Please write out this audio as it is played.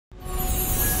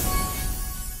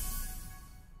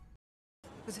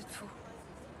Vous êtes fou.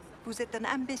 Vous êtes un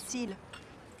imbécile.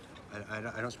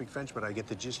 I don't speak French, but I get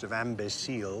the gist of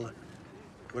imbécile.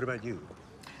 What about you?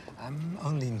 I'm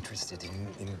only interested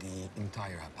in the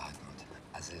entire apartment,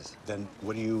 as is. Then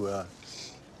what do you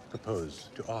propose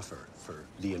to offer for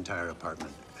the entire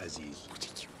apartment, as is? What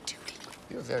did you do?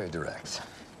 You're very direct.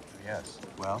 Yes.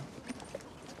 Well?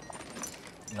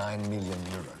 9 million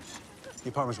euros. The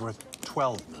apartment's worth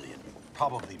 12 million.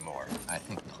 Probably more. I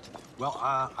think not. Well,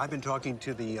 I've been talking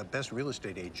to the best real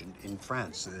estate agent in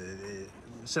France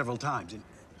several times. And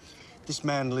this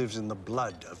man lives in the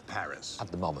blood of Paris.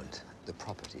 At the moment, the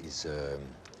property is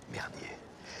merdier,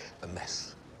 a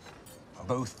mess.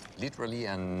 Both literally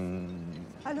and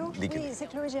Allô? legally. Oui, c'est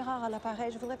Chloé Gérard à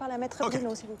l'appareil. Je voudrais parler à Maître Okay.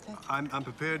 Bruno, s'il vous plaît. I'm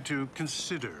prepared to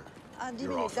consider Ah, 10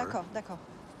 your minutes, offer. d'accord, d'accord.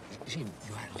 Jean,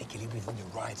 you are legally within your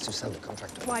rights to sell the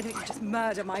contract. Why don't you just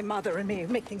murder my mother and me?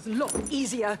 Make things a lot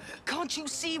easier. Can't you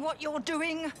see what you're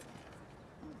doing?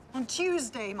 On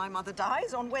Tuesday, my mother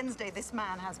dies. On Wednesday, this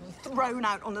man has me thrown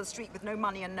out on the street with no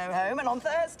money and no home. And on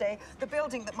Thursday, the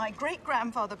building that my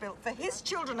great-grandfather built for his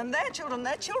children and their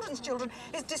children's children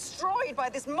is destroyed by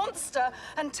this monster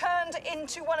and turned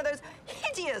into one of those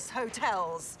hideous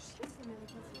hotels.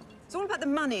 It's all about the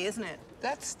money, isn't it?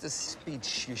 That's the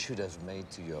speech you should have made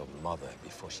to your mother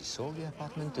before she sold the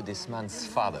apartment to this man's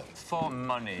father. For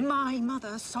money. My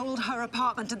mother sold her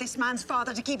apartment to this man's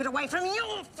father to keep it away from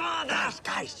your father.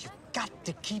 Guys, you've got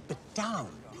to keep it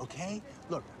down, okay?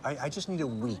 Look, I just need a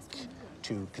week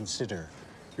to consider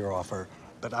your offer,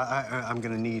 but I'm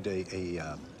going to need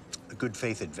a good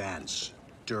faith advance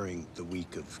during the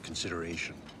week of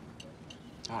consideration.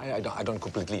 I don't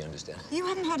completely understand. You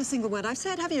haven't heard a single word I've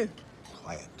said, have you?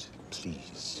 Quiet,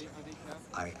 please.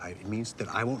 It means that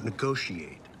I won't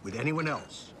negotiate with anyone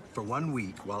else for 1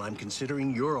 week while I'm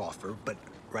considering your offer, but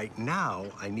right now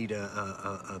I need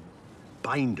a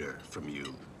binder from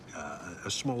you,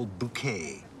 a small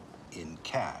bouquet in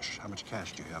cash. How much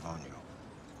cash do you have on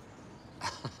you?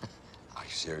 Are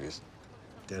you serious?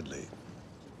 Deadly.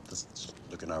 Let's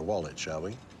look in our wallet, shall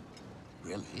we?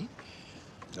 Really?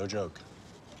 No joke.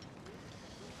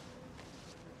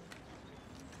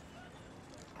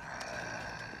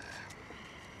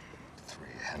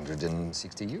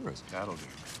 360 euros. That'll do.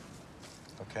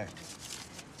 Okay.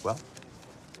 Well,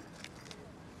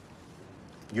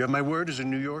 you have my word as a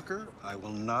New Yorker. I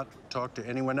will not talk to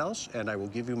anyone else, and I will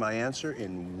give you my answer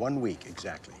in 1 week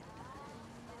exactly.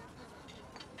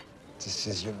 This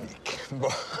is unique.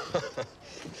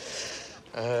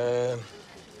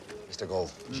 Mr.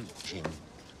 Gold, Jean.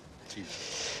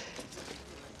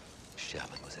 Chère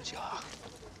Mademoiselle Girard.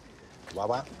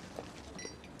 Wawa.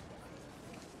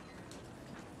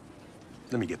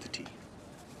 Let me get the tea.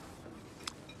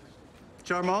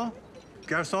 Charmant,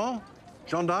 garçon,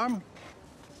 gendarme,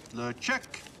 le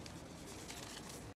check.